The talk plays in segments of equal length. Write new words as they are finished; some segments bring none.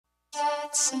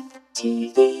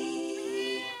TV.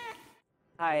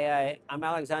 Hi, I'm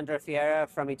Alexandra Fierra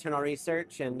from Eternal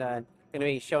Research, and going to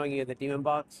be showing you the Demon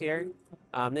Box here.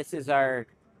 This is our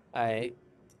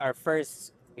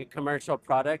first commercial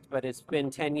product, but it's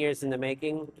been 10 years in the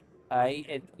making.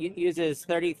 It uses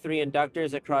 33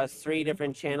 inductors across 3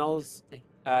 different channels,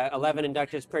 11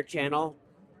 inductors per channel.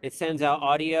 It sends out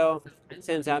audio, it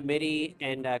sends out MIDI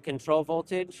and control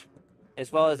voltage, as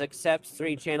well as accepts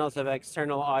 3 channels of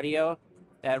external audio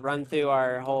that run through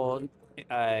our whole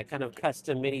kind of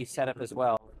custom MIDI setup as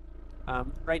well.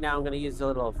 Right now I'm going to use a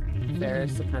little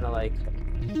Ferris to kind of like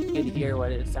get hear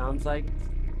what it sounds like.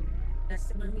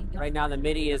 Right now the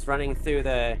MIDI is running through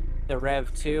the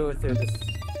Rev 2 through this.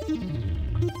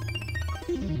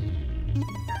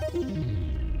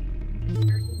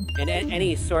 And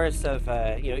any source of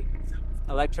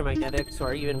electromagnetics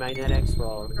or even magnetics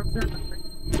will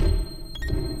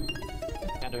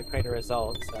kind of create a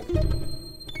result. So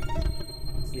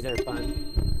these are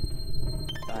fun.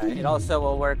 It also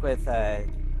will work with a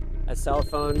cell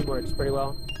phone, works pretty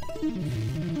well.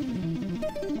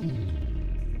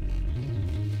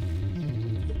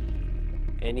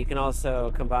 And you can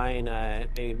also combine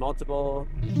maybe multiple.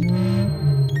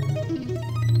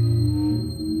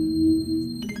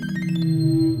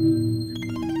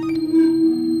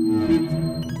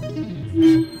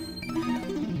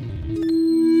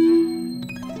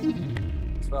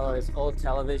 As well as old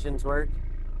televisions work.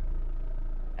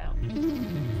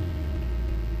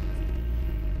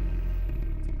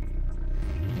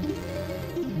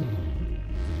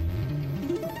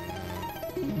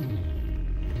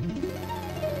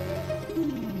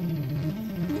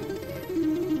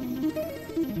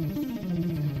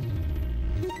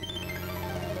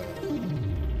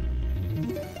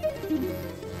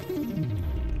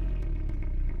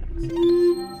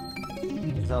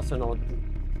 There's also an old.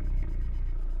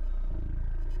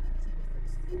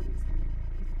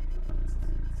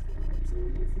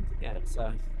 Yeah, it's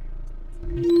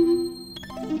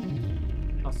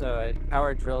also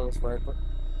power drills work.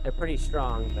 They're pretty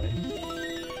strong, but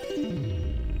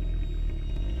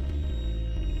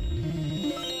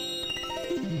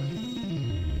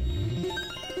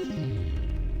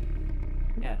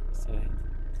yeah. So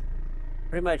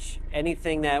pretty much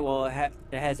anything that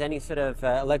that has any sort of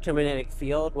electromagnetic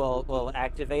field will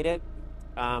activate it.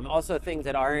 Also, things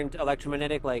that aren't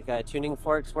electromagnetic, like tuning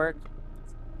forks, work.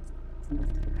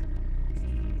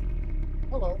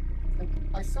 Hello.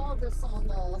 I saw this on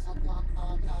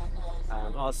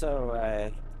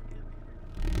Also,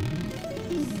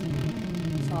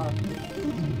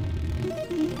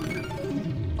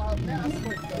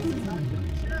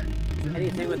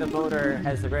 anything with a motor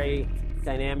has a very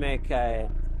dynamic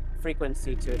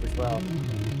frequency to it as well,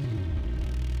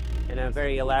 and a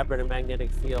very elaborate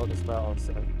magnetic field as well.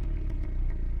 So.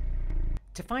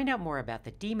 To find out more about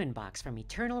the Demon Box from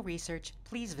Eternal Research,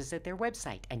 please visit their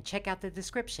website and check out the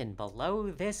description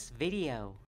below this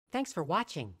video. Thanks for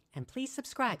watching, and please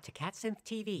subscribe to CatSynth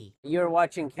TV. You're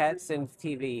watching CatSynth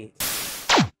TV.